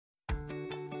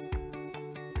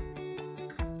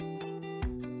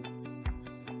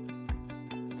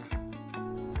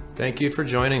Thank you for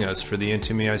joining us for the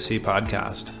Into Me I See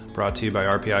podcast, brought to you by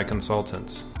RPI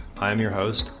Consultants. I am your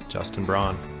host, Justin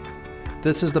Braun.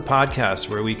 This is the podcast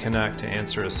where we connect to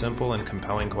answer a simple and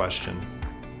compelling question.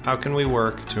 How can we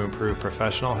work to improve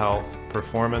professional health,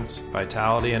 performance,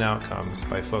 vitality, and outcomes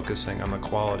by focusing on the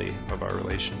quality of our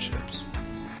relationships?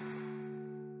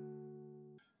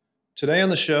 Today on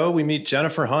the show, we meet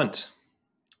Jennifer Hunt.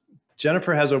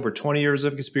 Jennifer has over 20 years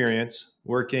of experience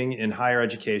working in higher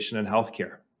education and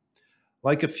healthcare.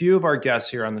 Like a few of our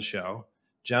guests here on the show,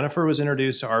 Jennifer was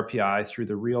introduced to RPI through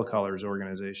the Real Colors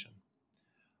organization.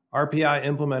 RPI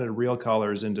implemented Real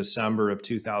Colors in December of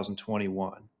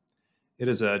 2021. It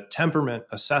is a temperament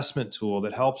assessment tool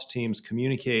that helps teams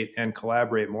communicate and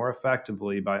collaborate more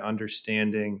effectively by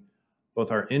understanding both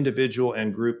our individual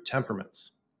and group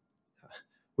temperaments.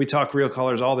 We talk Real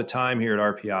Colors all the time here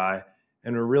at RPI,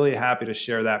 and we're really happy to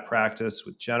share that practice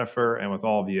with Jennifer and with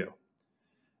all of you.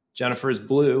 Jennifer is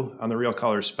blue on the Real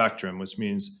Colors spectrum, which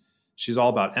means she's all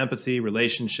about empathy,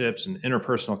 relationships, and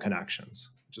interpersonal connections,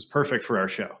 which is perfect for our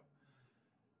show.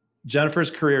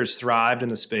 Jennifer's career has thrived in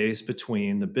the space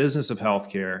between the business of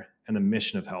healthcare and the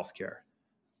mission of healthcare,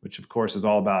 which of course is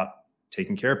all about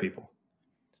taking care of people.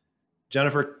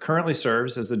 Jennifer currently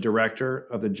serves as the director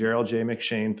of the Gerald J.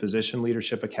 McShane Physician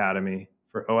Leadership Academy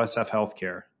for OSF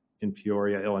Healthcare in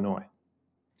Peoria, Illinois.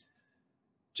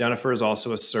 Jennifer is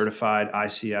also a certified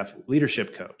ICF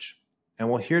leadership coach, and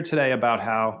we'll hear today about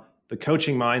how the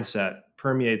coaching mindset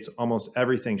permeates almost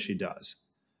everything she does,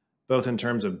 both in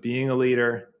terms of being a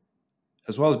leader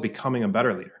as well as becoming a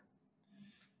better leader.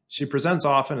 She presents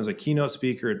often as a keynote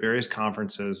speaker at various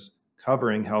conferences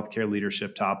covering healthcare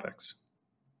leadership topics.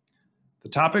 The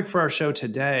topic for our show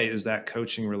today is that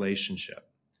coaching relationship,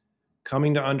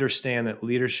 coming to understand that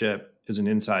leadership is an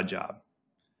inside job.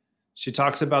 She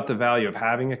talks about the value of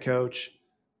having a coach,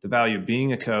 the value of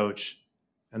being a coach,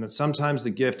 and that sometimes the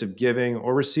gift of giving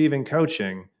or receiving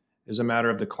coaching is a matter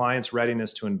of the client's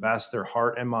readiness to invest their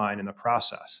heart and mind in the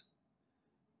process.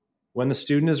 When the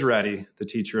student is ready, the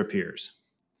teacher appears.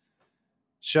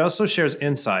 She also shares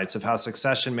insights of how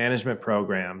succession management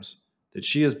programs that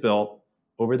she has built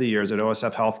over the years at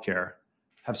OSF Healthcare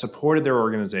have supported their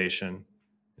organization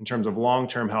in terms of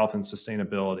long-term health and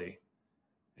sustainability.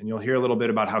 And you'll hear a little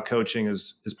bit about how coaching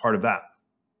is part of that.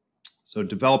 So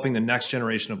developing the next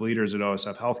generation of leaders at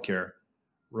OSF Healthcare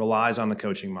relies on the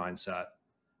coaching mindset.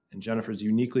 And Jennifer's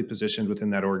uniquely positioned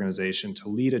within that organization to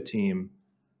lead a team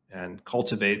and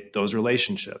cultivate those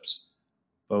relationships,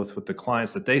 both with the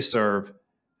clients that they serve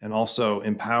and also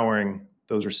empowering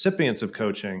those recipients of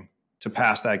coaching to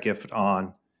pass that gift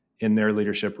on in their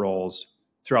leadership roles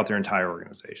throughout their entire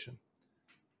organization.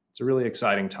 It's a really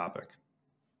exciting topic.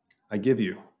 I give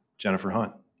you Jennifer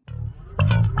Hunt.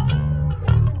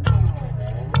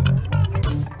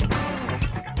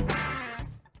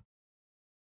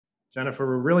 Jennifer,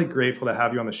 we're really grateful to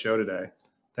have you on the show today.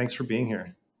 Thanks for being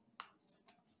here.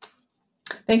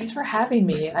 Thanks for having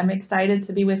me. I'm excited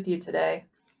to be with you today.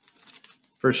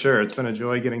 For sure. It's been a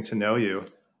joy getting to know you.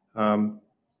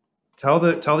 Tell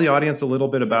the audience a little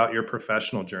bit about your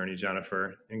professional journey,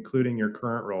 Jennifer, including your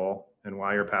current role and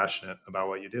why you're passionate about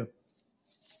what you do.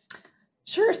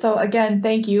 Sure. So again,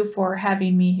 thank you for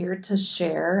having me here to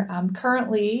share.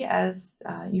 Currently, as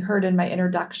you heard in my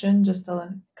introduction just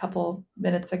a couple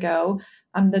minutes ago,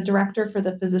 I'm the director for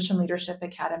the Physician Leadership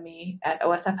Academy at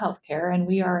OSF Healthcare, and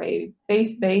we are a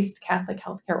faith-based Catholic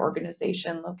healthcare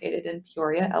organization located in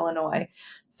Peoria, Illinois.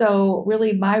 So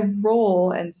really my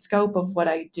role and scope of what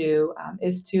I do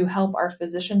is to help our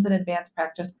physicians and advanced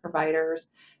practice providers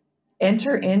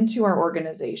enter into our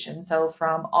organization. So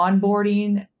from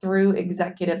onboarding through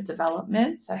executive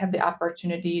development, I have the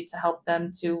opportunity to help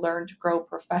them to learn to grow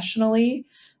professionally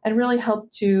and really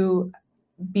help to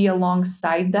be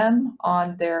alongside them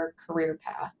on their career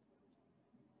path.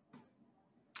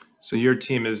 So your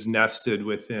team is nested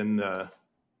within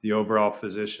the overall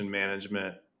physician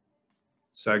management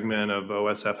segment of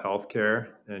OSF Healthcare,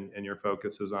 and your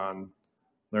focus is on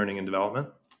learning and development?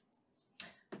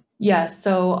 Yes,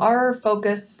 so our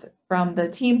focus from the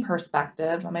team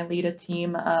perspective, I lead a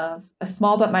team of a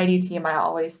small but mighty team, I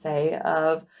always say,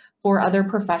 of 4 other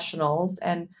professionals,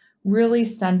 and really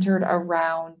centered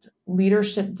around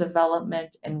leadership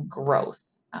development and growth.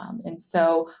 And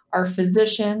so our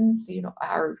physicians,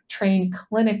 are trained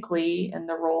clinically in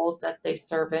the roles that they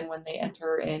serve in when they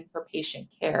enter in for patient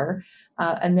care.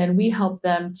 And then we help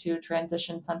them to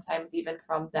transition sometimes even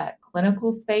from that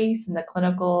clinical space and the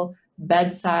clinical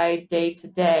bedside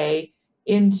day-to-day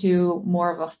into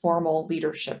more of a formal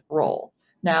leadership role.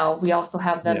 Now, we also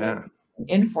have them in an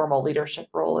informal leadership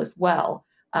role as well.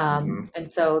 And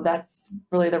so that's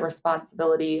really the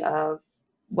responsibility of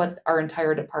what our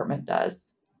entire department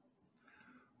does.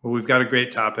 Well, we've got a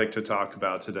great topic to talk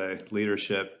about today,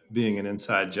 leadership being an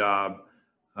inside job.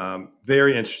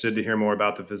 Very interested to hear more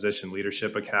about the Physician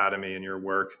Leadership Academy and your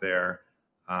work there.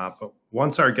 But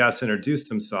once our guests introduce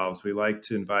themselves, we like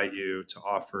to invite you to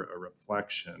offer a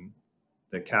reflection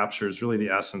that captures really the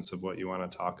essence of what you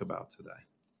want to talk about today.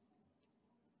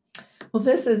 Well,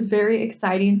 this is very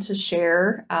exciting to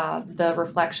share the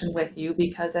reflection with you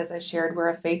because, as I shared, we're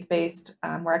a faith-based,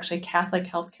 we're actually a Catholic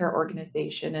healthcare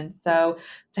organization. And so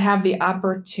to have the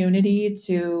opportunity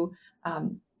to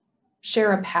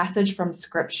share a passage from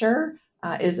Scripture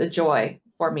is a joy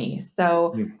for me.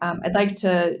 So I'd like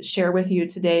to share with you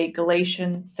today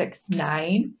Galatians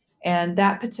 6:9. And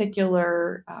that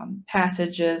particular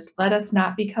passage is, "Let us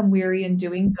not become weary in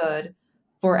doing good,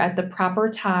 for at the proper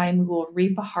time we will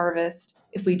reap a harvest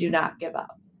if we do not give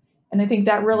up." And I think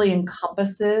that really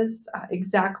encompasses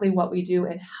exactly what we do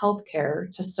in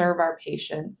healthcare to serve our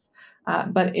patients.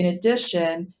 But in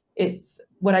addition, it's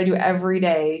what I do every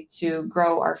day to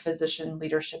grow our physician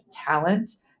leadership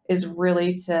talent is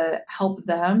really to help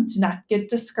them to not get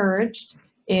discouraged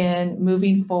in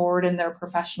moving forward in their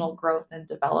professional growth and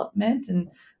development.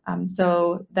 And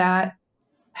so that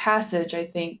passage, I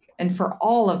think, and for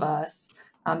all of us,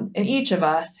 and each of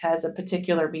us has a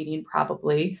particular meaning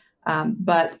probably,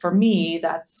 but for me,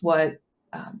 that's what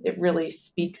it really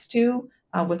speaks to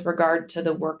with regard to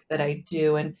the work that I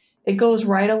do. And it goes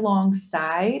right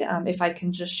alongside, if I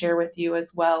can just share with you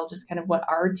as well, just kind of what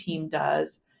our team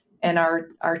does and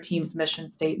our team's mission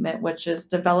statement, which is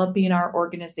developing our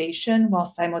organization while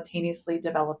simultaneously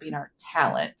developing our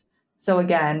talent. So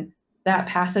again, that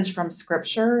passage from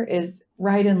Scripture is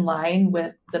right in line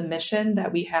with the mission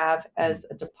that we have as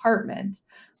a department,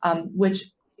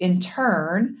 which in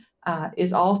turn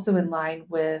is also in line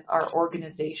with our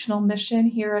organizational mission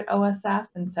here at OSF.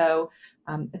 And so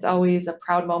it's always a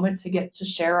proud moment to get to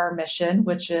share our mission,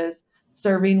 which is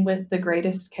serving with the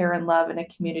greatest care and love in a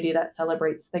community that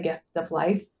celebrates the gift of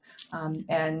life.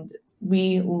 And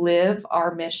we live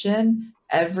our mission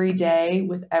every day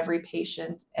with every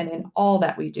patient and in all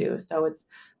that we do. So it's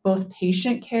both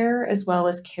patient care as well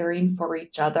as caring for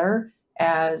each other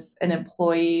as an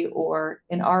employee, or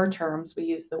in our terms, we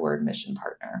use the word mission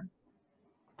partner.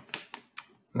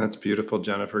 That's beautiful,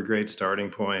 Jennifer. Great starting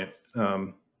point.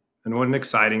 And what an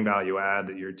exciting value add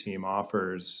that your team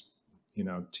offers,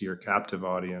 to your captive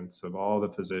audience of all the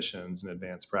physicians and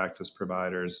advanced practice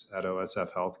providers at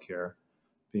OSF Healthcare,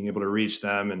 being able to reach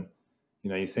them. And,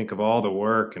 you think of all the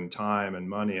work and time and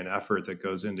money and effort that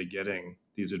goes into getting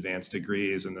these advanced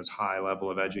degrees and this high level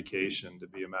of education to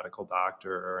be a medical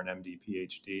doctor or an MD,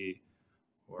 PhD,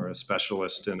 or a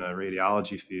specialist in a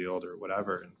radiology field or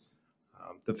whatever. And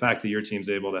the fact that your team's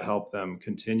able to help them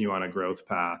continue on a growth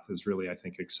path is really, I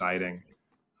think, exciting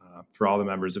for all the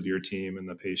members of your team and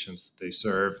the patients that they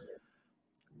serve.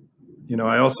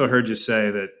 I also heard you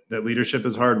say that leadership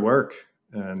is hard work,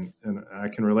 and I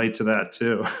can relate to that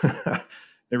too.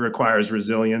 It requires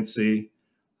resiliency,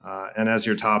 and as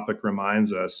your topic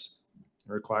reminds us,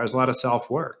 it requires a lot of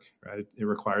self-work, right? It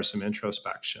requires some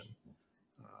introspection.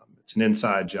 It's an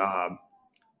inside job.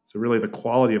 So really the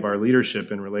quality of our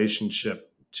leadership in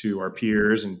relationship to our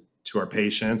peers and to our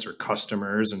patients or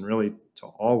customers and really to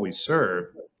all we serve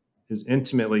is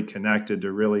intimately connected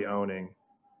to really owning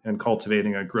and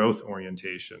cultivating a growth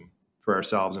orientation for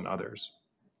ourselves and others.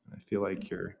 I feel like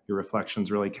your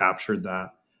reflections really captured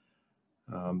that.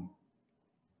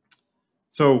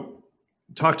 So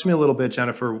talk to me a little bit,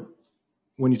 Jennifer,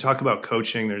 when you talk about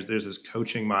coaching, there's this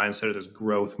coaching mindset or this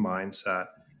growth mindset.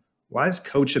 Why is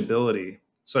coachability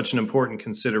such an important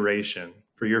consideration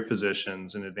for your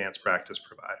physicians and advanced practice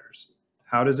providers?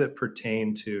 How does it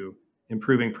pertain to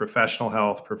improving professional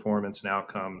health performance and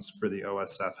outcomes for the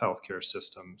OSF healthcare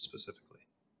system specifically?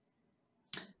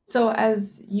 So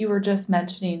as you were just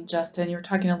mentioning, Justin, you were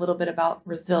talking a little bit about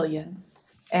resilience,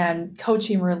 and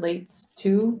coaching relates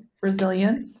to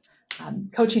resilience.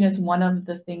 Coaching is one of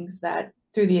the things that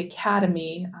through the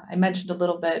academy, I mentioned a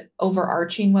little bit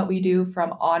overarching what we do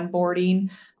from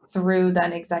onboarding through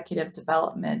then executive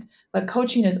development. But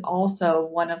coaching is also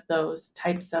one of those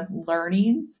types of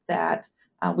learnings that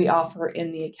we offer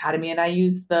in the academy. And I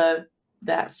use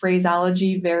that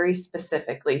phraseology very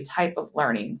specifically, type of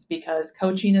learnings, because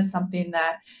coaching is something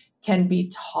that can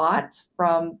be taught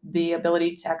from the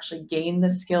ability to actually gain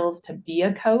the skills to be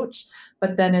a coach,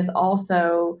 but then is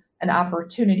also an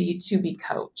opportunity to be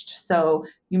coached. So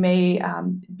you may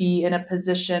be in a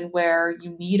position where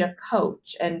you need a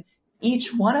coach, and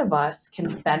each one of us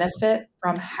can benefit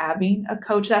from having a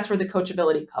coach. That's where the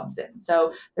coachability comes in.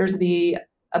 So there's the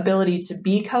ability to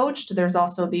be coached. There's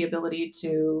also the ability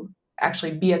to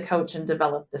actually be a coach and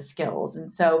develop the skills.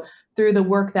 And so through the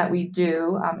work that we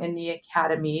do in the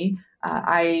academy,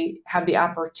 I have the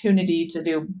opportunity to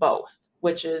do both,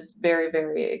 which is very,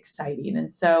 very exciting.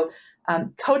 And so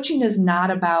coaching is not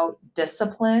about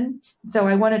discipline. So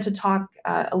I wanted to talk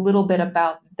a little bit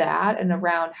about that and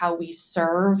around how we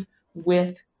serve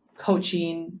with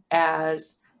coaching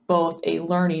as both a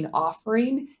learning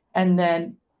offering and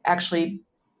then actually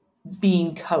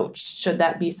being coached. Should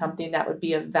that be something that would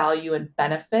be of value and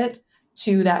benefit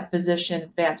to that physician,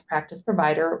 advanced practice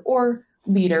provider, or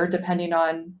leader, depending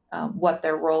on what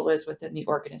their role is within the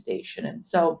organization. And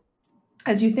so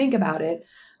as you think about it,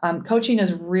 coaching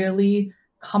is really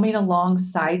coming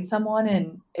alongside someone.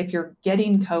 And if you're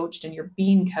getting coached and you're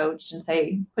being coached and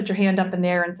say, put your hand up in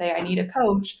there and say, I need a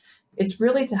coach, it's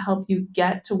really to help you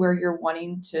get to where you're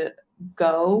wanting to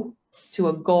go, to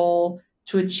a goal,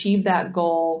 to achieve that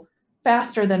goal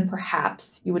faster than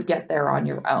perhaps you would get there on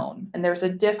your own. And there's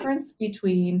a difference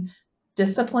between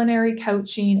disciplinary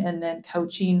coaching and then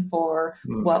coaching for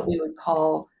what we would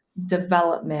call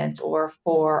development or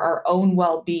for our own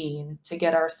well-being to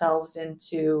get ourselves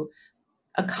into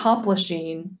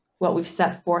accomplishing what we've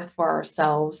set forth for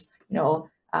ourselves.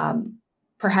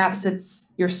 Perhaps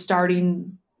it's you're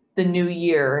starting the new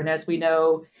year. And as we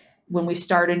know, when we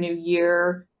start a new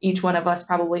year, each one of us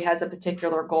probably has a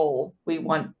particular goal we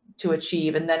want to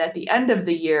achieve. And then at the end of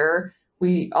the year,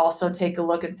 we also take a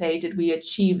look and say, did we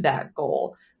achieve that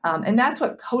goal? And that's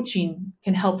what coaching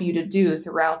can help you to do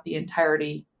throughout the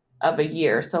entirety of a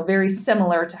year. So very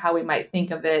similar to how we might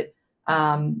think of it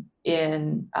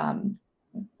in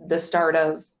the start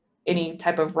of any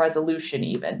type of resolution,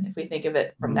 even if we think of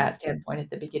it from that standpoint at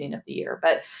the beginning of the year.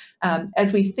 But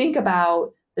as we think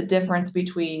about the difference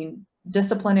between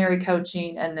disciplinary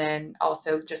coaching and then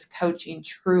also just coaching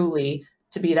truly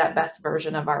to be that best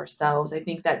version of ourselves, I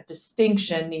think that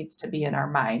distinction needs to be in our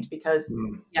mind because,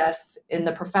 yes, in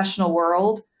the professional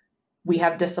world, we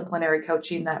have disciplinary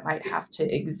coaching that might have to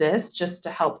exist just to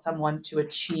help someone to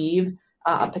achieve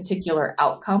a particular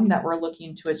outcome that we're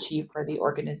looking to achieve for the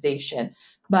organization.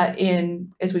 But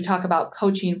as we talk about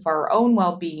coaching for our own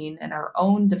well-being and our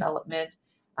own development,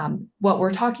 what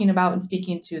we're talking about and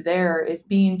speaking to there is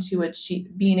being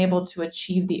able to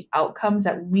achieve the outcomes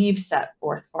that we've set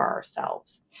forth for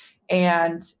ourselves.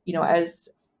 And, as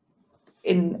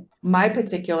in my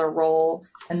particular role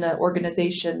in the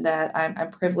organization that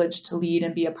I'm privileged to lead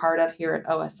and be a part of here at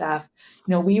OSF,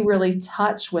 we really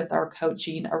touch with our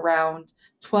coaching around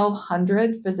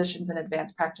 1,200 physicians and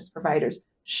advanced practice providers,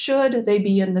 should they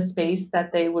be in the space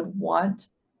that they would want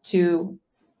to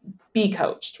be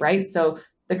coached, right? So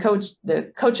the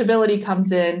coachability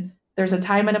comes in, there's a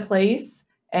time and a place,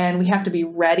 and we have to be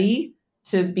ready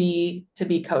to be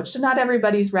coached. And not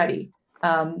everybody's ready.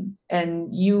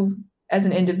 And you, as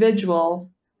an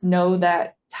individual, know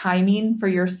that timing for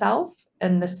yourself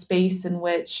and the space in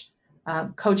which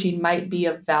coaching might be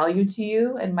of value to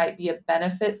you and might be a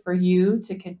benefit for you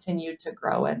to continue to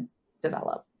grow and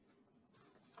develop.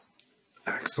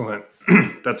 Excellent.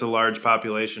 That's a large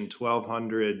population,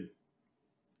 1,200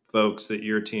 folks that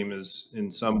your team is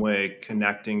in some way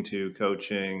connecting to,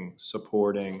 coaching,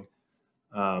 supporting.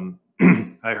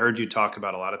 I heard you talk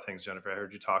about a lot of things, Jennifer. I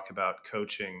heard you talk about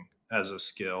coaching as a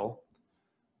skill.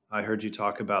 I heard you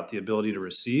talk about the ability to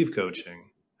receive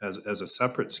coaching as a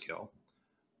separate skill.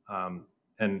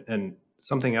 And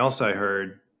something else I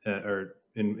heard or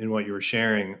in what you were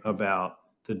sharing about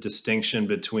the distinction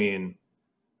between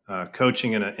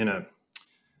coaching in a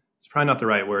it's probably not the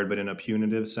right word, but in a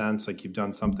punitive sense, like you've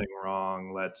done something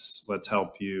wrong, let's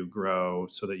help you grow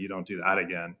so that you don't do that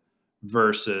again,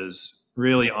 versus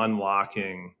really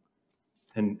unlocking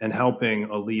and helping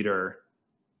a leader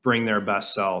bring their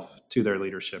best self to their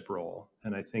leadership role.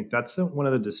 And I think that's one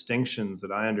of the distinctions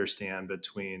that I understand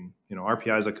between,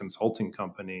 RPI is a consulting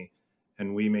company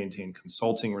and we maintain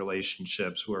consulting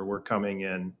relationships where we're coming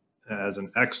in as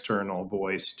an external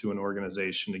voice to an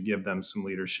organization to give them some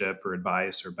leadership or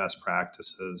advice or best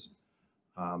practices.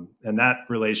 And that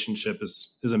relationship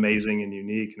is amazing and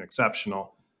unique and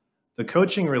exceptional. The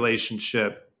coaching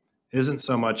relationship isn't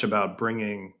so much about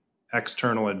bringing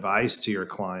external advice to your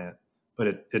client, but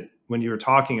it when you're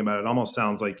talking about it, it almost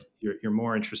sounds like you're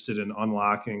more interested in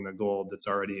unlocking the gold that's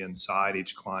already inside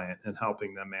each client and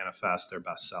helping them manifest their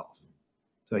best self.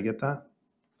 Did I get that?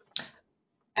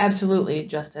 Absolutely,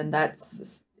 Justin.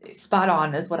 That's spot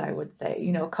on is what I would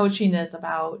say. Coaching is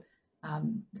about,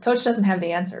 the coach doesn't have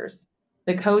the answers.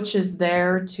 The coach is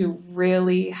there to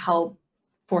really help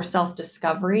for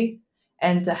self-discovery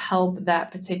and to help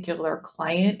that particular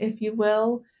client, if you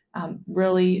will,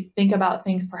 really think about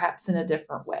things perhaps in a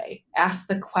different way. Ask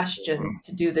the questions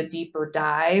to do the deeper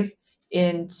dive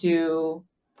into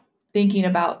thinking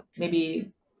about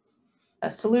maybe a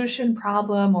solution,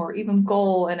 problem, or even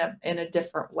goal in a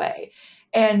different way.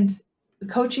 And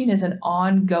coaching is an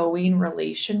ongoing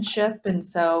relationship, and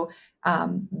so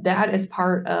that is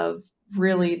part of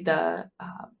really the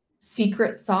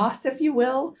secret sauce, if you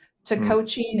will, to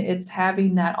coaching. It's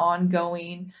having that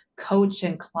ongoing coach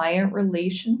and client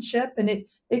relationship, and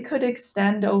it could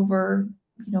extend over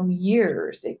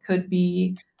years. It could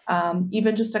be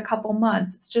even just a couple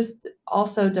months. It's just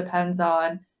also depends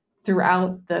on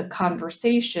throughout the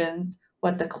conversations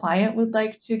what the client would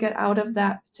like to get out of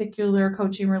that particular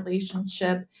coaching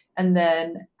relationship, and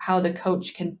then how the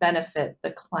coach can benefit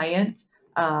the client,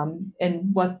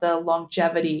 and what the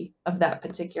longevity of that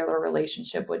particular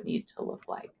relationship would need to look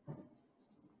like.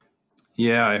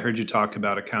 Yeah, I heard you talk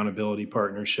about accountability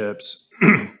partnerships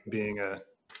being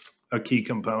a key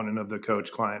component of the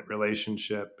coach-client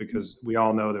relationship, because we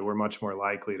all know that we're much more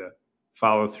likely to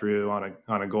follow through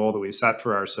on a goal that we set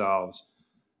for ourselves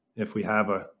if we have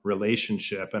a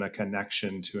relationship and a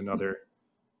connection to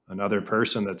another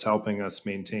person that's helping us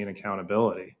maintain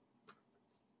accountability.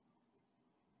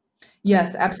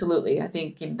 Yes, absolutely. I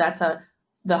think that's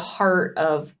the heart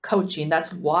of coaching.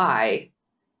 That's why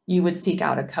you would seek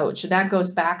out a coach. That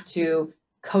goes back to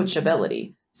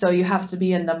coachability. So you have to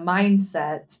be in the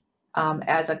mindset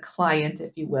as a client,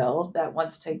 if you will, that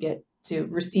wants to get to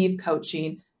receive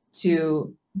coaching,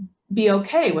 to be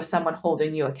okay with someone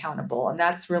holding you accountable. And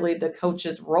that's really the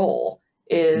coach's role,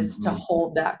 is to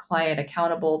hold that client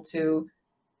accountable to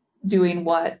doing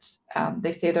what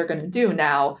they say they're going to do.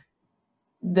 Now,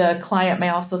 the client may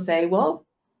also say, well,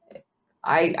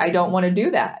 I don't want to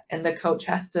do that. And the coach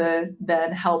has to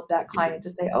then help that client to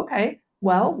say, okay,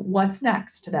 well, what's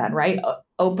next then, right?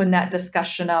 Open that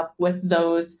discussion up with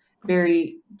those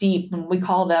very deep, and we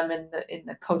call them in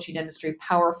the coaching industry,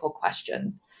 powerful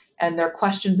questions. And they're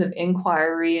questions of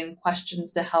inquiry and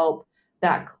questions to help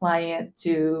that client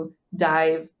to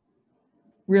dive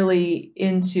really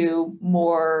into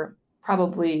more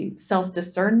probably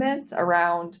self-discernment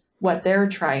around what they're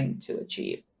trying to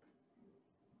achieve.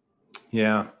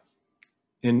 Yeah.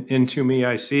 Into Me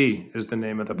I See is the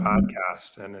name of the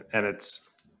podcast. And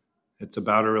it's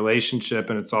about a relationship,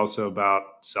 and it's also about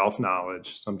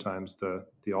self-knowledge. Sometimes the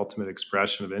ultimate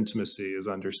expression of intimacy is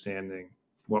understanding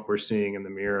what we're seeing in the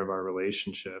mirror of our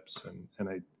relationships.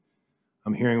 And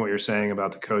I'm hearing what you're saying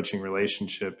about the coaching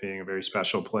relationship being a very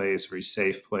special place, very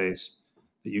safe place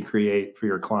that you create for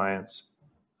your clients.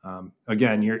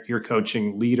 Again, you're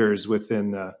coaching leaders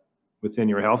within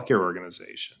your healthcare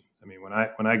organization. I mean, when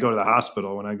I go to the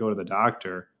hospital, when I go to the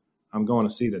doctor, I'm going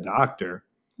to see the doctor.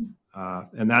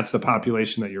 And that's the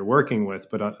population that you're working with.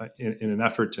 But in an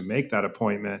effort to make that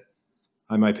appointment,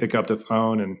 I might pick up the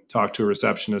phone and talk to a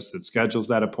receptionist that schedules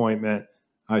that appointment.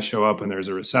 I show up and there's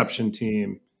a reception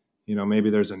team.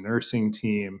 Maybe there's a nursing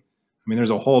team. I mean,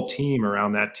 there's a whole team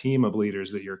around that team of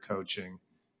leaders that you're coaching.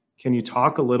 Can you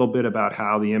talk a little bit about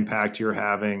how the impact you're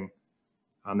having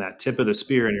on that tip of the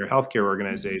spear in your healthcare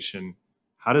organization,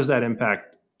 how does that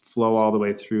impact flow all the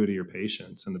way through to your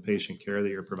patients and the patient care that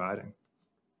you're providing?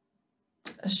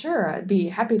 Sure, I'd be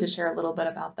happy to share a little bit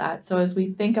about that. So as we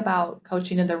think about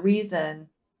coaching, and the reason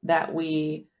that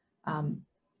we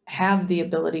have the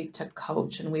ability to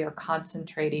coach, and we are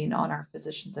concentrating on our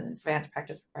physicians and advanced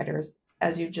practice providers,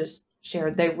 as you just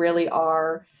shared, they really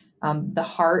are the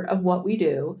heart of what we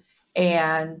do.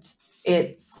 And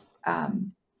it's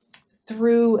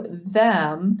through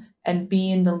them and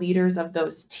being the leaders of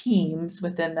those teams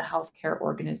within the healthcare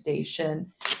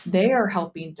organization, they are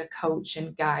helping to coach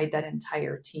and guide that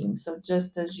entire team. So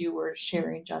just as you were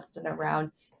sharing, Justin,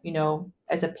 around,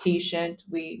 as a patient,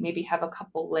 we maybe have a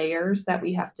couple layers that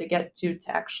we have to get to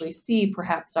actually see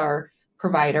perhaps our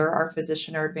provider, our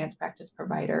physician or advanced practice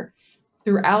provider.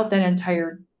 Throughout that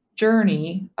entire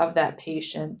journey of that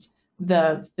patient,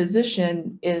 the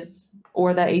physician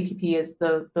or that APP is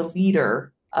the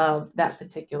leader of that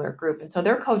particular group. And so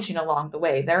they're coaching along the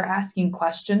way. They're asking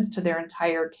questions to their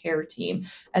entire care team,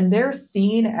 and they're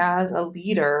seen as a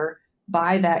leader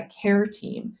by that care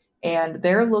team. And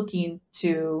they're looking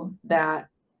to that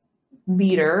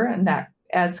leader and that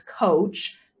as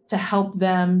coach to help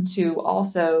them to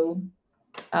also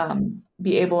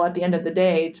be able at the end of the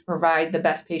day to provide the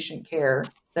best patient care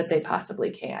that they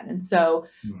possibly can. And so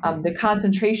the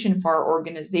concentration for our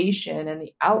organization and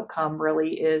the outcome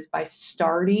really is by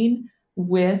starting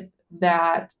with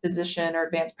that physician or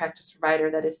advanced practice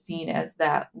provider that is seen as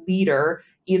that leader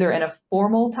either in a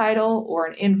formal title or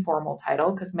an informal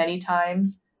title, because many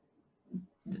times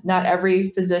not every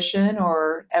physician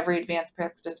or every advanced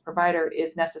practice provider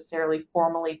is necessarily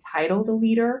formally titled a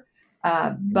leader,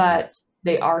 but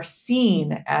they are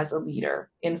seen as a leader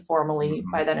informally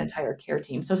by that entire care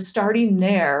team. So starting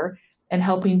there and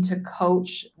helping to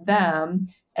coach them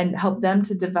and help them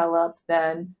to develop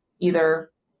then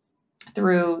either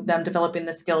through them developing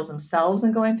the skills themselves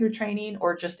and going through training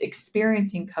or just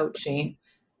experiencing coaching,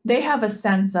 they have a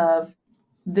sense of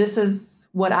this is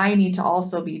what I need to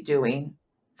also be doing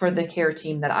for the care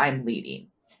team that I'm leading.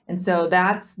 And so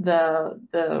that's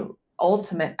the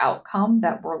ultimate outcome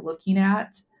that we're looking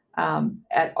at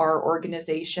our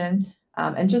organization,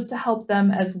 and just to help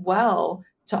them as well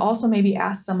to also maybe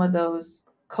ask some of those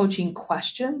coaching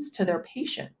questions to their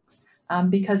patients,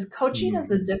 because coaching is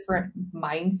a different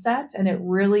mindset, and it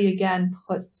really again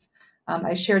puts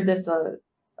I shared this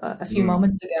a few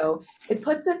moments ago, it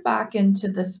puts it back into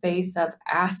the space of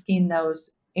asking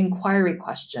those inquiry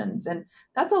questions. And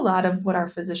that's a lot of what our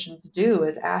physicians do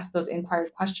is ask those inquiry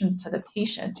questions to the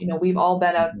patient. You know, we've all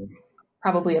been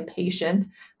probably a patient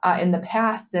in the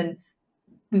past, and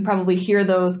we probably hear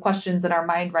those questions in our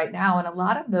mind right now. And a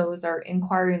lot of those are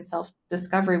inquiry and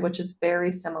self-discovery, which is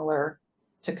very similar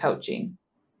to coaching.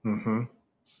 Mm-hmm.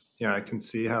 Yeah, I can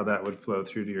see how that would flow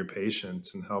through to your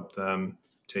patients and help them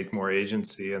take more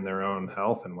agency in their own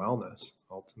health and wellness,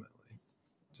 ultimately,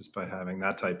 just by having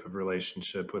that type of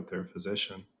relationship with their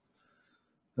physician.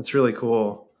 That's really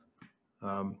cool.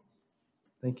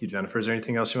 Thank you, Jennifer. Is there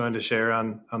anything else you wanted to share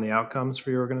on the outcomes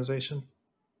for your organization?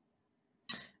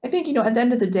 I think, you know, at the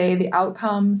end of the day, the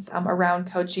outcomes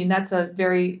around coaching, that's a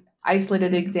very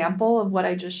isolated example of what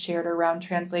I just shared around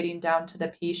translating down to the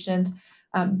patient.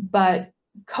 But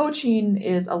coaching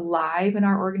is alive in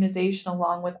our organization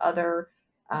along with other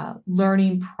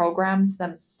learning programs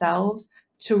themselves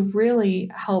to really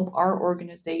help our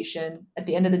organization at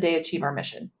the end of the day achieve our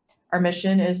mission. Our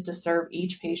mission is to serve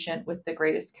each patient with the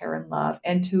greatest care and love,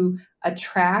 and to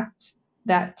attract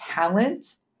that talent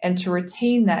and to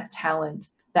retain that talent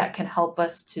that can help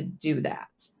us to do that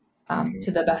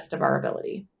to the best of our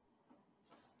ability.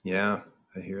 Yeah,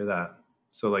 I hear that.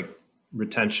 So like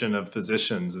retention of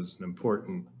physicians is an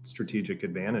important strategic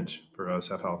advantage for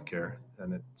OSF Healthcare.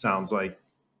 And it sounds like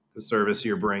the service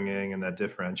you're bringing and that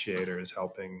differentiator is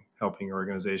helping your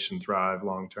organization thrive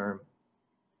long term.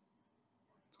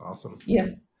 It's awesome.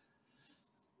 Yes.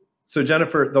 So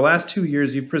Jennifer, the last 2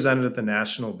 years you've presented at the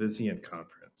National Vizient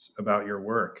Conference about your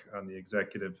work on the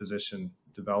executive physician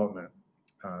development.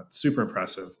 Super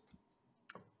impressive.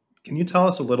 Can you tell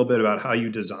us a little bit about how you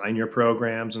design your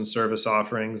programs and service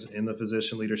offerings in the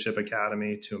Physician Leadership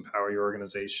Academy to empower your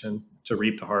organization to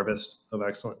reap the harvest of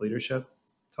excellent leadership?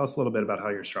 Tell us a little bit about how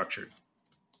you're structured.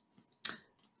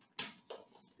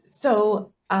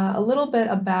 So a little bit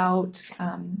about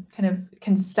kind of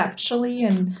conceptually,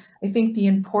 and I think the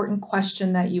important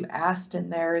question that you asked in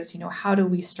there is, you know, how do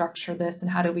we structure this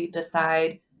and how do we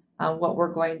decide what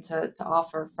we're going to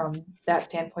offer from that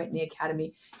standpoint in the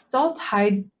academy? It's all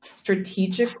tied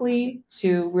strategically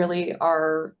to really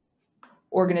our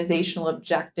organizational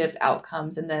objectives,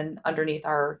 outcomes, and then underneath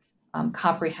our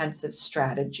comprehensive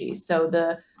strategy. So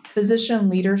the Physician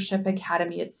Leadership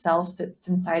Academy itself sits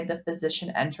inside the physician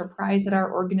enterprise at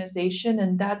our organization,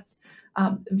 and that's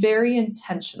very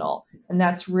intentional. And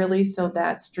that's really so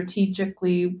that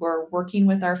strategically we're working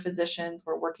with our physicians,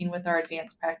 we're working with our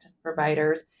advanced practice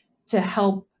providers to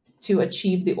help to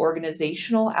achieve the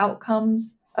organizational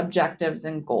outcomes, objectives,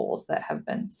 and goals that have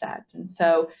been set. And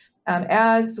so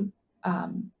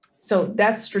so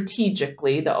that's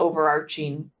strategically the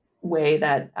overarching way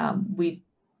that we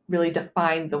really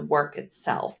define the work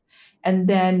itself. And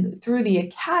then through the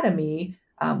academy,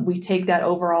 we take that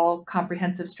overall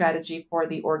comprehensive strategy for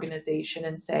the organization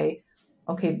and say,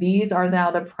 okay, these are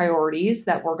now the priorities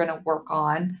that we're going to work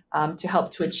on to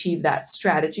help to achieve that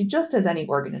strategy, just as any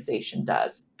organization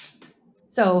does.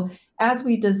 So as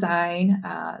we design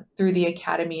through the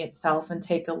academy itself and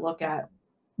take a look at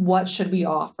what should we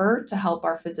offer to help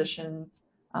our physicians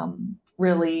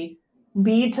really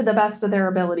lead to the best of their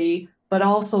ability, but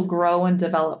also grow and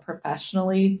develop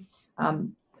professionally,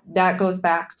 that goes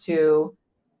back to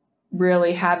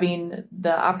really having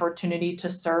the opportunity to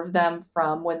serve them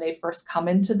from when they first come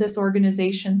into this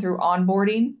organization through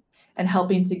onboarding and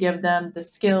helping to give them the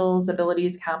skills,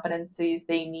 abilities, competencies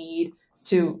they need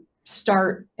to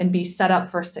start and be set up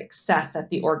for success at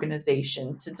the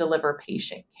organization to deliver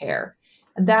patient care.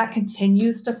 And that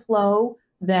continues to flow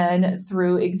then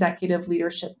through executive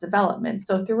leadership development.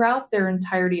 So throughout their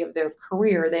entirety of their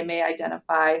career, they may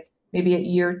identify maybe at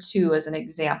year 2 as an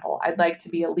example, I'd like to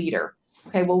be a leader.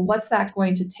 okay, well, what's that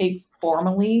going to take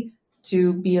formally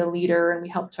to be a leader? And we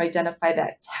help to identify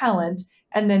that talent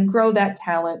and then grow that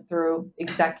talent through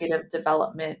executive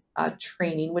development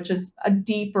training, which is a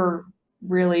deeper,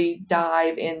 really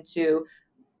dive into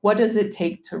what does it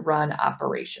take to run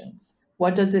operations?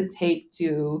 What does it take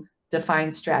to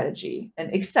define strategy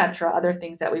and et cetera, other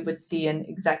things that we would see in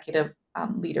executive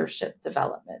leadership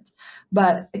development.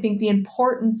 But I think the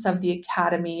importance of the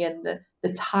academy and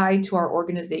the tie to our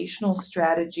organizational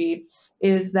strategy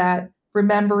is that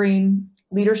remembering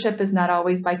leadership is not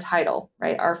always by title,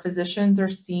 right? Our physicians are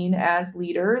seen as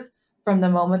leaders from the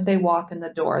moment they walk in the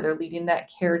door. They're leading that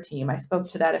care team. I spoke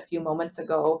to that a few moments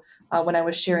ago when I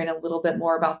was sharing a little bit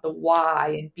more about the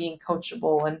why and being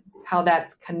coachable and how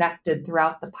that's connected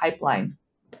throughout the pipeline.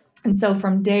 And so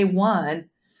from day one,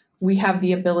 we have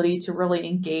the ability to really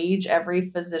engage every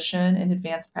physician and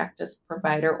advanced practice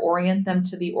provider, orient them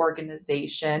to the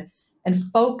organization, and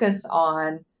focus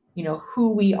on,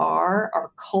 who we are,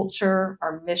 our culture,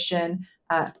 our mission,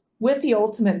 with the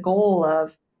ultimate goal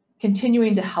of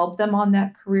continuing to help them on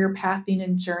that career pathing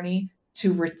and journey,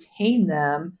 to retain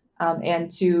them,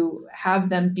 and to have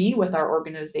them be with our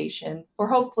organization for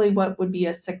hopefully what would be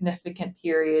a significant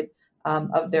period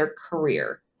of their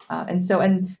career.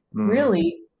 And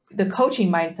really, the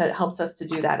coaching mindset helps us to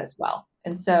do that as well.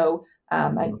 And so,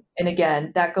 and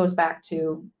again, that goes back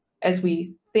to, as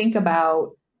we think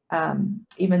about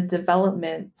even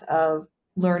development of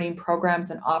learning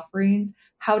programs and offerings,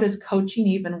 how does coaching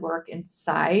even work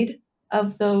inside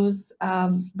of those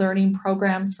learning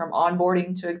programs, from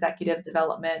onboarding to executive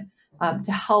development,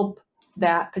 to help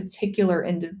that particular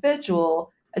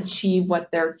individual achieve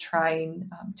what they're trying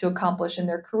to accomplish in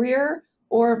their career,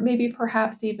 or maybe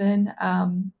perhaps even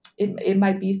it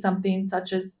might be something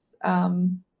such as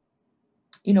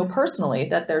personally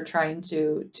that they're trying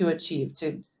to achieve,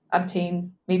 to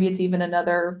obtain. Maybe it's even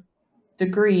another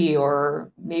degree,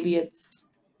 or maybe it's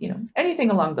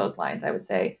anything along those lines, I would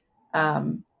say,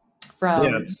 from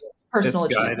personal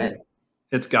achievement.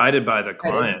 It's guided by the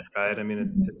client, right? I mean,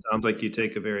 Mm-hmm. it sounds like you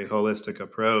take a very holistic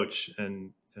approach,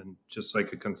 and just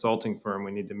like a consulting firm,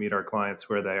 we need to meet our clients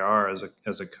where they are.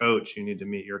 As a coach, you need to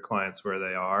meet your clients where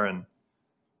they are, and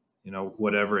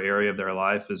whatever area of their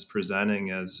life is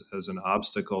presenting as an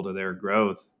obstacle to their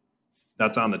growth,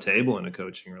 that's on the table in a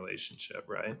coaching relationship,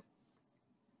 right?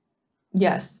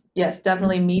 Yes,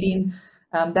 definitely meeting.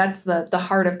 That's the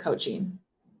heart of coaching,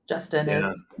 Justin,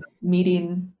 Yeah. is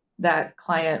meeting that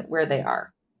client where they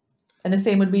are. And the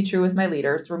same would be true with my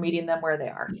leaders. We're meeting them where they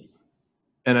are.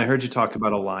 And I heard you talk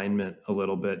about alignment a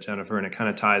little bit, Jennifer, and it kind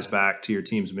of ties back to your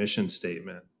team's mission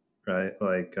statement, right?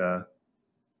 Like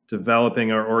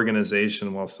developing our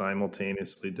organization while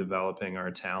simultaneously developing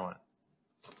our talent.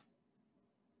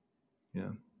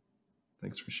 Yeah.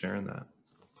 Thanks for sharing that.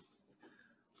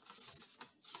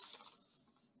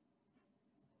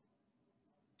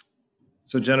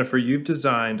 So, Jennifer, you've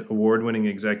designed award-winning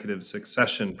executive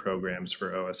succession programs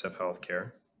for OSF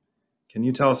Healthcare. Can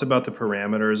you tell us about the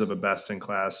parameters of a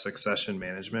best-in-class succession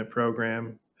management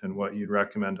program and what you'd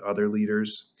recommend other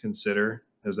leaders consider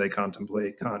as they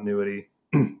contemplate continuity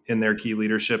in their key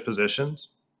leadership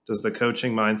positions? Does the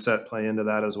coaching mindset play into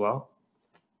that as well?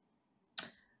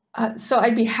 So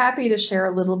I'd be happy to share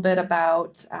a little bit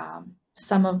about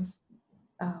some of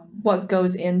what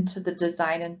goes into the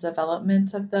design and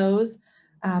development of those.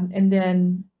 And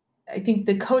then I think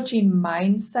the coaching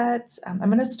mindset, I'm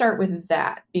going to start with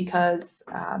that, because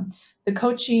the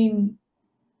coaching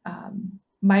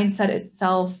mindset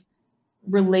itself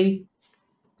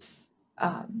relates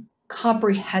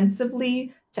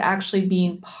comprehensively to actually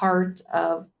being part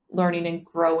of learning and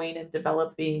growing and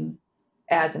developing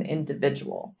as an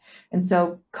individual. And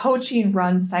so coaching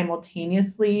runs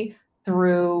simultaneously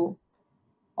through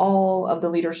all of the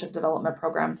leadership development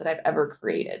programs that I've ever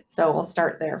created. So I'll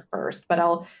start there first,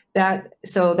 but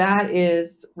that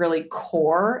is really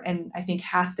core, and I think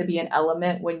has to be an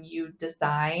element when you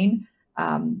design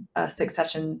a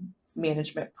succession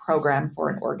management program for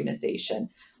an organization.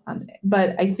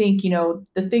 But I think,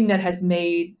 the thing that has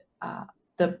made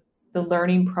the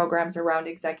learning programs around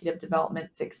executive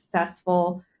development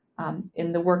successful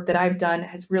in the work that I've done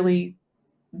has really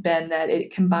been that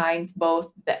it combines both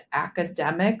the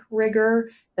academic rigor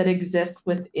that exists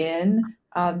within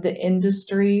the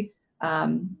industry,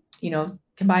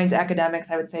 combines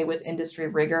academics, I would say, with industry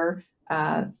rigor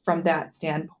from that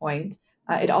standpoint.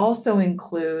 It also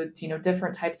includes,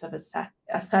 different types of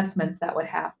assessments that would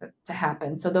have to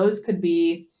happen. So those could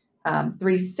be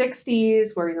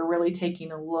 360s, where you're really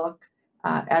taking a look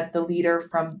at the leader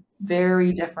from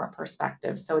very different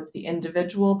perspectives. So it's the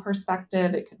individual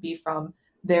perspective. It could be from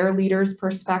their leaders'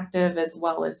 perspective as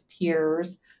well as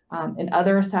peers. And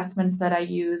other assessments that I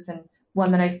use, and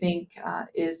one that I think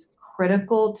is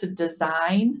critical to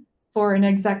design for an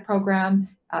exec program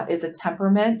is a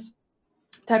temperament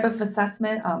type of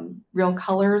assessment. Real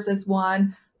colors is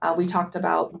one. We talked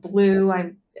about blue.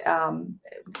 I'm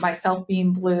myself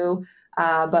being blue,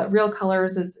 but real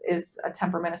colors is a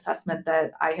temperament assessment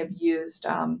that I have used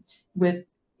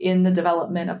in the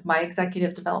development of my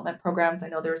executive development programs. I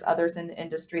know there's others in the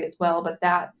industry as well, but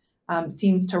that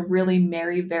seems to really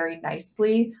marry very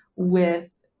nicely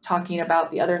with talking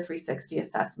about the other 360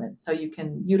 assessments. So you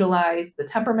can utilize the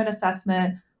temperament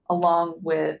assessment along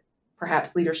with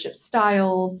perhaps leadership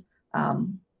styles,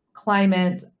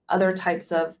 climate, other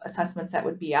types of assessments that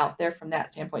would be out there from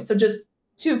that standpoint. So just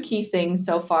two key things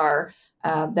so far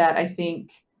that I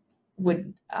think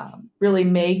would really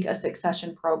make a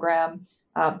succession program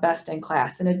best in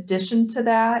class. In addition to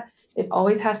that, it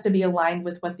always has to be aligned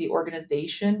with what the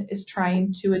organization is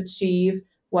trying to achieve.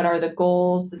 What are the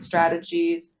goals, the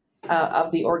strategies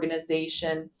of the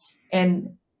organization?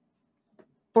 And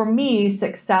for me,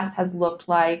 success has looked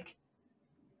like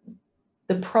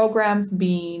the programs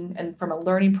being, and from a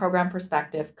learning program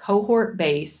perspective, cohort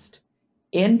based,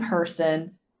 in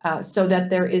person, so that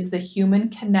there is the human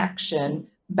connection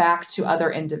back to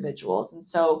other individuals. And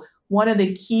so one of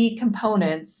the key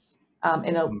components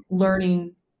in a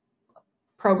learning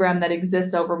program that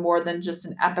exists over more than just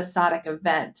an episodic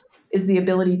event is the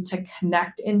ability to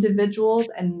connect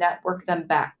individuals and network them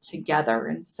back together.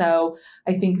 And so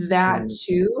I think that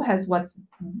too has led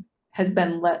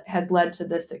to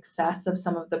the success of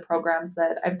some of the programs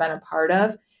that I've been a part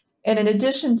of. And in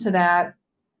addition to that,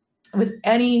 with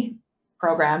any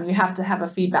program, you have to have a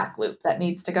feedback loop that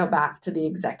needs to go back to the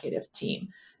executive team.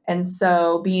 And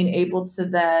so being able to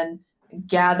then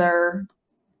gather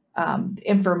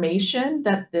information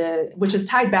which is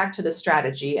tied back to the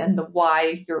strategy and the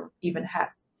why you're even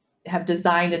have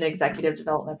designed an executive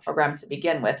development program to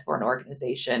begin with for an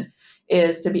organization,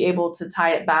 is to be able to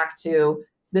tie it back to,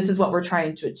 this is what we're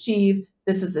trying to achieve.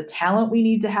 This is the talent we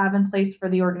need to have in place for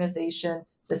the organization.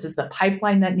 This is the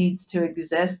pipeline that needs to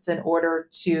exist in order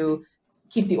to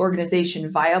keep the organization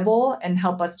viable and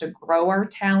help us to grow our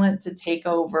talent to take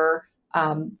over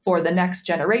for the next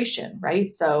generation, right?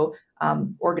 So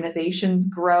organizations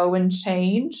grow and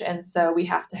change, and so we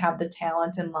have to have the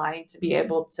talent in line to be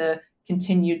able to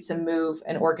continue to move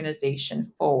an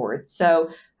organization forward. So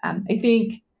I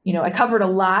think, I covered a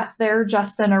lot there,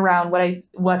 Justin, around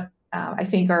what I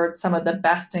think are some of the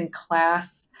best in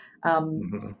class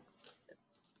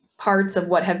parts of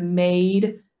what have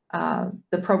made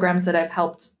the programs that I've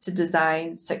helped to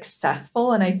design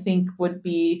successful, and I think would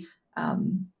be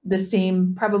the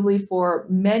same probably for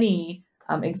many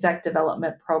exec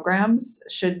development programs,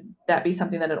 should that be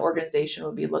something that an organization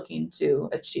would be looking to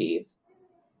achieve.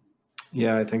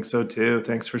 Yeah, I think so too.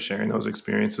 Thanks for sharing those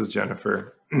experiences,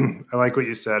 Jennifer. I like what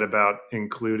you said about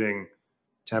including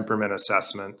temperament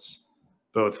assessments,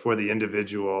 both for the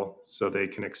individual so they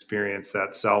can experience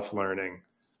that self-learning,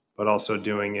 but also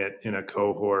doing it in a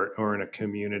cohort or in a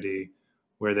community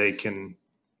where they can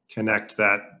connect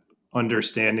that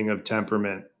understanding of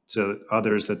temperament to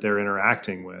others that they're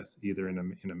interacting with, either in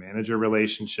a manager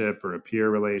relationship or a peer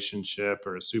relationship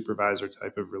or a supervisor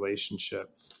type of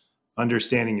relationship.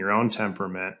 Understanding your own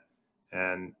temperament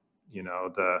and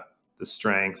the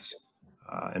strengths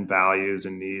and values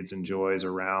and needs and joys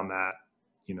around that,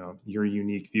 your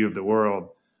unique view of the world,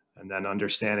 and then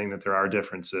understanding that there are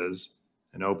differences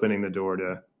and opening the door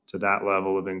to that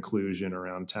level of inclusion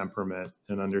around temperament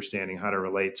and understanding how to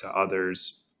relate to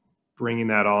others, bringing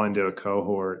that all into a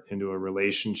cohort, into a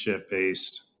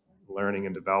relationship-based learning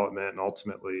and development, and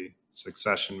ultimately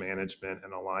succession management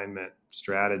and alignment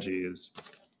strategy is,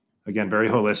 again, very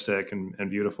holistic and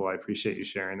beautiful. I appreciate you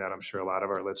sharing that. I'm sure a lot of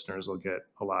our listeners will get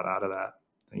a lot out of that.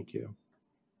 Thank you.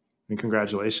 And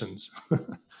congratulations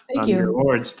on your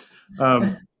awards.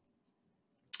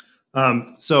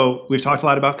 So we've talked a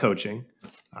lot about coaching,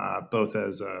 both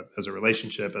as a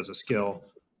relationship, as a skill.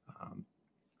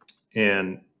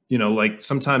 And, like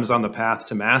sometimes on the path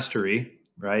to mastery,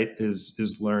 right,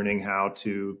 is learning how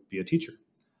to be a teacher.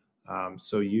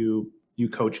 So you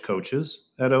coach coaches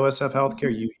at OSF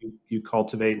Healthcare. You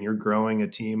cultivate and you're growing a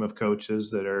team of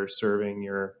coaches that are serving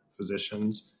your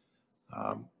physicians.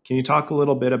 Can you talk a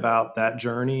little bit about that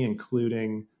journey,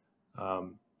 including,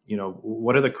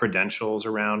 what are the credentials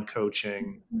around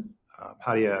coaching?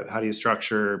 How do you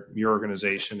structure your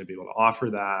organization to be able to offer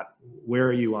that? Where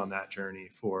are you on that journey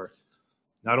for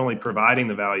not only providing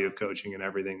the value of coaching and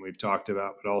everything we've talked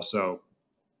about, but also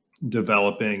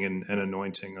developing and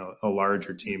anointing a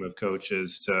larger team of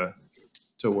coaches to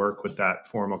to work with that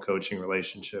formal coaching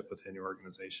relationship within your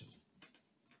organization?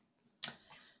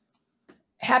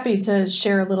 Happy to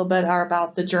share a little bit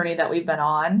about the journey that we've been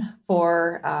on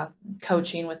for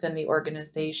coaching within the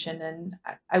organization. And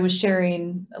I was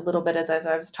sharing a little bit as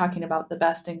I was talking about the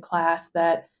best in class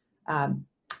that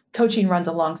coaching runs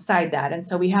alongside that. And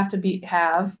so we have to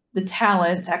have the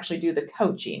talent to actually do the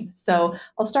coaching. So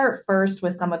I'll start first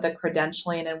with some of the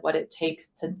credentialing and what it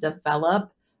takes to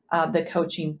develop the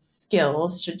coaching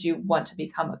skills should you want to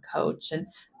become a coach. And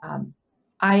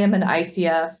I am an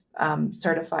ICF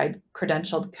certified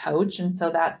credentialed coach. And so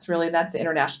that's the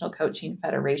International Coaching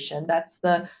Federation. That's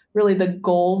really the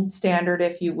gold standard,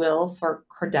 if you will, for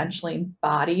credentialing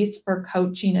bodies for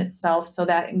coaching itself. So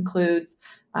that includes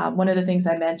one of the things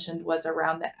I mentioned was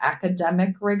around the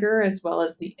academic rigor as well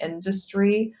as the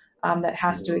industry that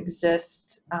has to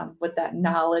exist with that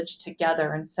knowledge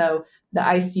together. And so the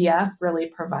ICF really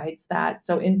provides that.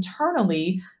 So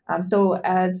internally, so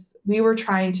as we were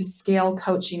trying to scale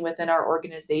coaching within our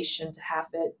organization to have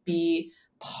it be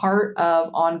part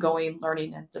of ongoing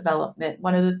learning and development,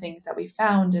 one of the things that we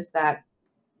found is that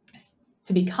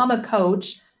to become a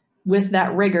coach with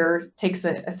that rigor takes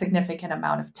a significant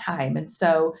amount of time. And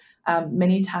so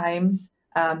many times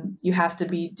you have to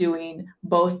be doing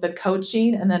both the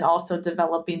coaching and then also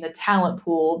developing the talent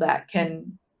pool that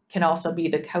can also be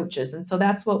the coaches. And so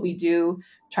that's what we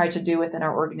try to do within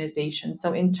our organization.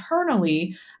 So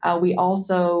internally, we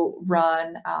also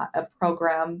run a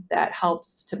program that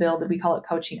helps to build, we call it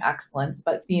coaching excellence,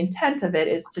 but the intent of it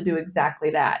is to do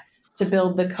exactly that, to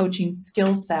build the coaching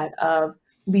skill set of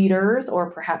leaders or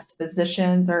perhaps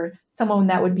physicians or someone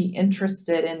that would be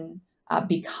interested in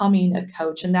becoming a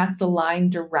coach. And that's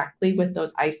aligned directly with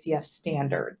those ICF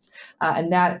standards.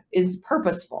 And that is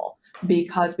purposeful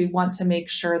because we want to make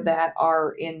sure that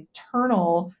our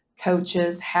internal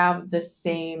coaches have the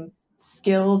same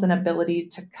skills and ability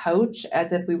to coach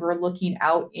as if we were looking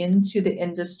out into the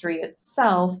industry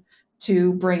itself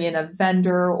to bring in a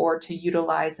vendor or to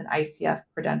utilize an ICF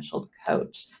credentialed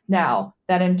coach. Now,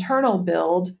 that internal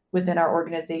build within our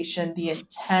organization, the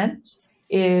intent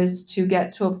is to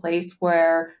get to a place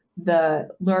where the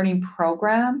learning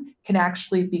program can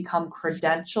actually become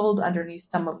credentialed underneath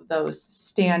some of those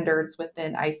standards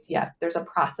within ICF. There's a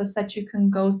process that you can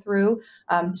go through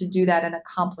to do that and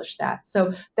accomplish that.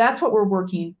 So that's what we're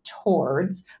working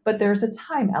towards, but there's a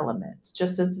time element,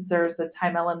 just as there's a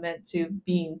time element to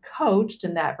being coached,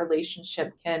 and that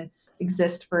relationship can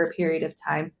exist for a period of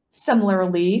time.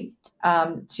 Similarly,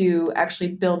 to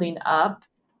actually building up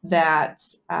that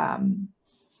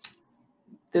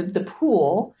the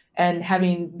pool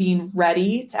and being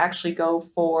ready to actually go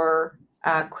for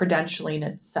credentialing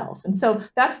itself. And so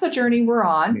that's the journey we're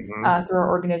on through our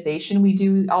organization. We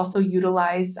do also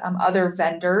utilize other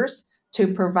vendors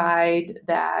to provide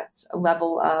that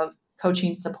level of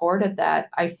coaching support at that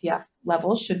ICF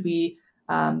level should we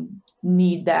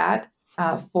need that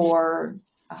for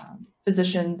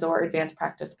physicians or advanced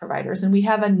practice providers. And we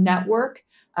have a network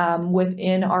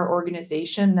within our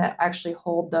organization that actually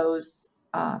hold those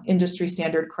industry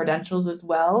standard credentials as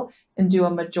well and do a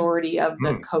majority of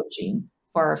the coaching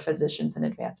for our physicians and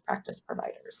advanced practice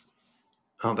providers.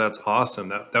 Oh, that's awesome.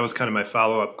 That was kind of my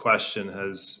follow-up question.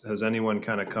 Has anyone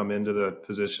kind of come into the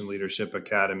Physician Leadership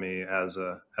Academy as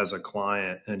a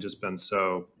client and just been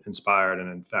so inspired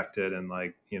and infected and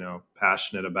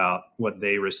passionate about what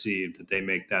they received, that they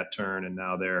make that turn and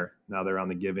now they're on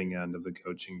the giving end of the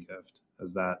coaching gift?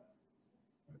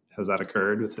 Has that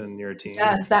occurred within your team?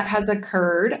 Yes, that has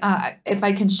occurred. If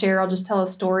I can share, I'll just tell a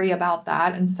story about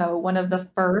that. And so one of the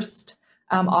first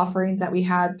offerings that we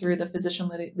had through the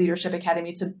Physician Leadership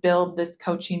Academy to build this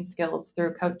coaching skills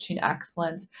through coaching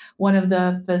excellence, one of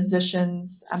the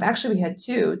physicians, actually we had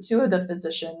two of the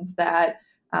physicians that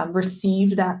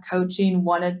received that coaching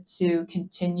wanted to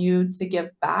continue to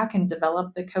give back and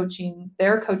develop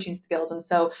their coaching skills. And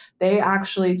so they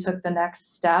actually took the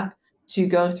next step to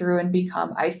go through and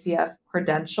become ICF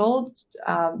credentialed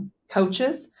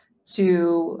coaches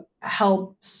to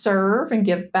help serve and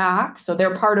give back. So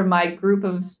they're part of my group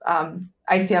of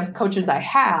ICF coaches I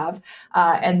have,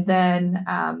 and then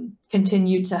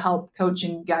continue to help coach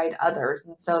and guide others.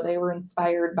 And so they were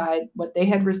inspired by what they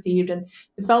had received, and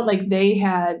it felt like they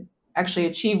had actually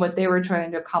achieved what they were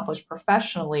trying to accomplish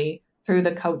professionally through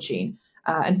the coaching.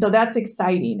 And so that's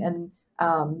exciting.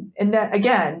 And that,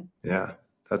 again, yeah.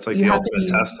 That's like the ultimate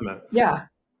testament. Yeah,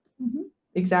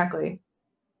 exactly.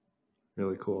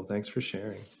 Really cool. Thanks for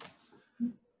sharing.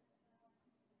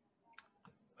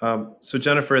 So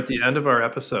Jennifer, at the end of our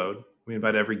episode, we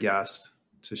invite every guest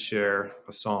to share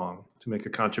a song, to make a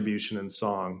contribution in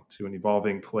song to an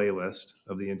evolving playlist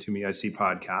of the Into Me I See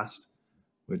podcast,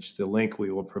 which the link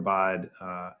we will provide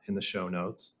in the show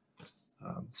notes.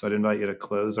 So I'd invite you to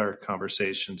close our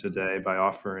conversation today by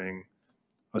offering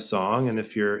a song, and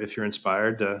if you're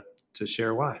inspired, to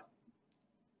share why.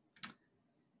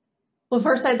 Well,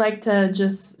 first, I'd like to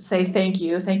just say thank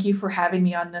you. Thank you for having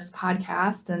me on this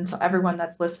podcast. And so everyone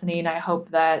that's listening, I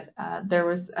hope that there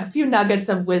was a few nuggets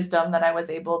of wisdom that I was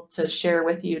able to share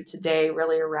with you today,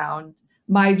 really around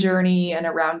my journey and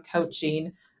around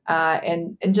coaching,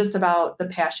 and just about the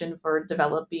passion for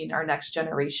developing our next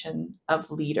generation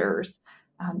of leaders.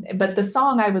 But the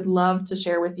song I would love to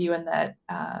share with you, and that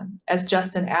as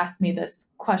Justin asked me this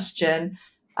question,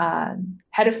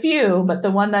 had a few, but the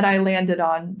one that I landed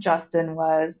on, Justin,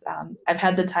 was I've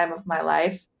had the time of my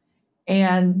life.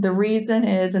 And the reason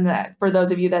is, and that for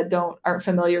those of you that aren't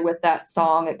familiar with that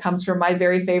song, it comes from my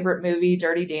very favorite movie,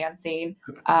 Dirty Dancing.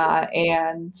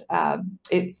 And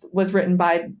it was written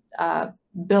by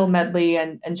Bill Medley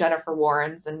and Jennifer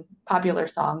Warnes, and popular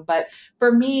song. But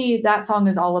for me, that song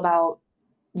is all about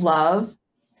love.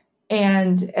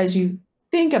 And as you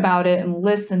think about it and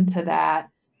listen to that,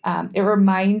 it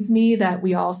reminds me that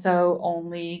we also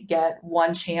only get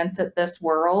one chance at this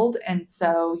world. And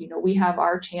so, we have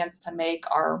our chance to make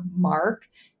our mark,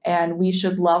 and we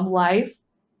should love life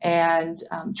and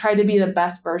try to be the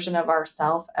best version of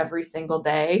ourselves every single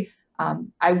day.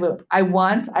 I've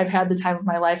had the time of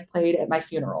my life played at my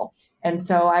funeral. And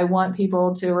so I want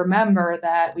people to remember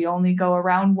that we only go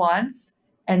around once.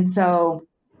 And so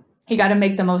you got to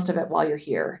make the most of it while you're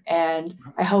here. And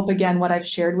I hope, again, what I've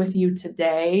shared with you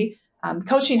today,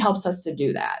 coaching helps us to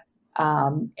do that.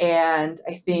 And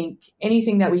I think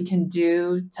anything that we can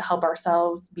do to help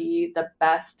ourselves be the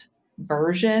best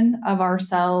version of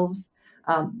ourselves,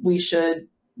 we should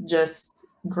just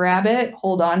grab it,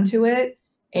 hold on to it,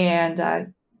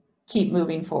 and keep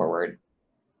moving forward.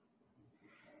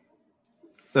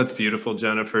 That's beautiful,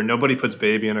 Jennifer. Nobody puts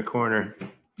baby in a corner.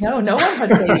 No one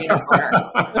puts baby in a corner.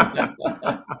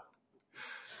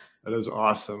 That is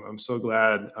awesome. I'm so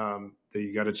glad that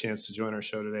you got a chance to join our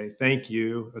show today. Thank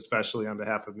you, especially on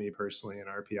behalf of me personally and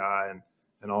RPI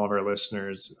and all of our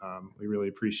listeners. We really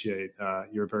appreciate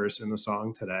your verse in the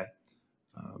song today.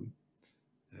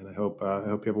 And I hope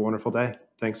you have a wonderful day.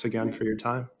 Thanks again for your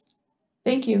time.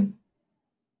 Thank you.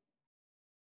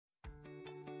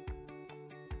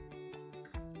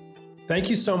 Thank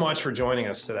you so much for joining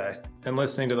us today and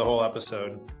listening to the whole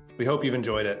episode. We hope you've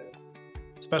enjoyed it.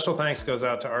 Special thanks goes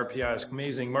out to RPI's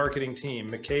amazing marketing team,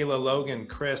 Michaela, Logan,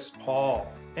 Chris,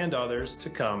 Paul, and others to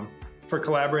come for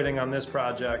collaborating on this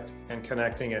project and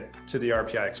connecting it to the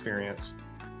RPI experience.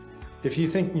 If you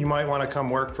think you might want to come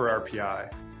work for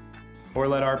RPI or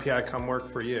let RPI come work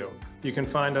for you, you can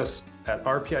find us at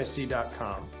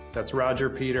rpic.com. That's Roger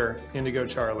Peter Indigo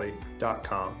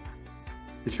Charlie.com.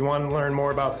 If you want to learn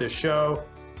more about this show,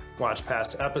 watch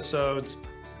past episodes,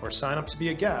 or sign up to be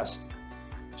a guest,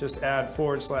 just add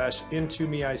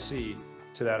 /IntoMeIC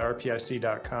to that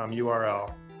rpic.com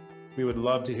URL. We would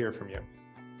love to hear from you.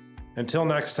 Until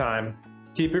next time,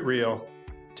 keep it real,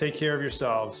 take care of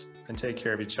yourselves, and take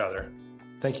care of each other.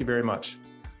 Thank you very much.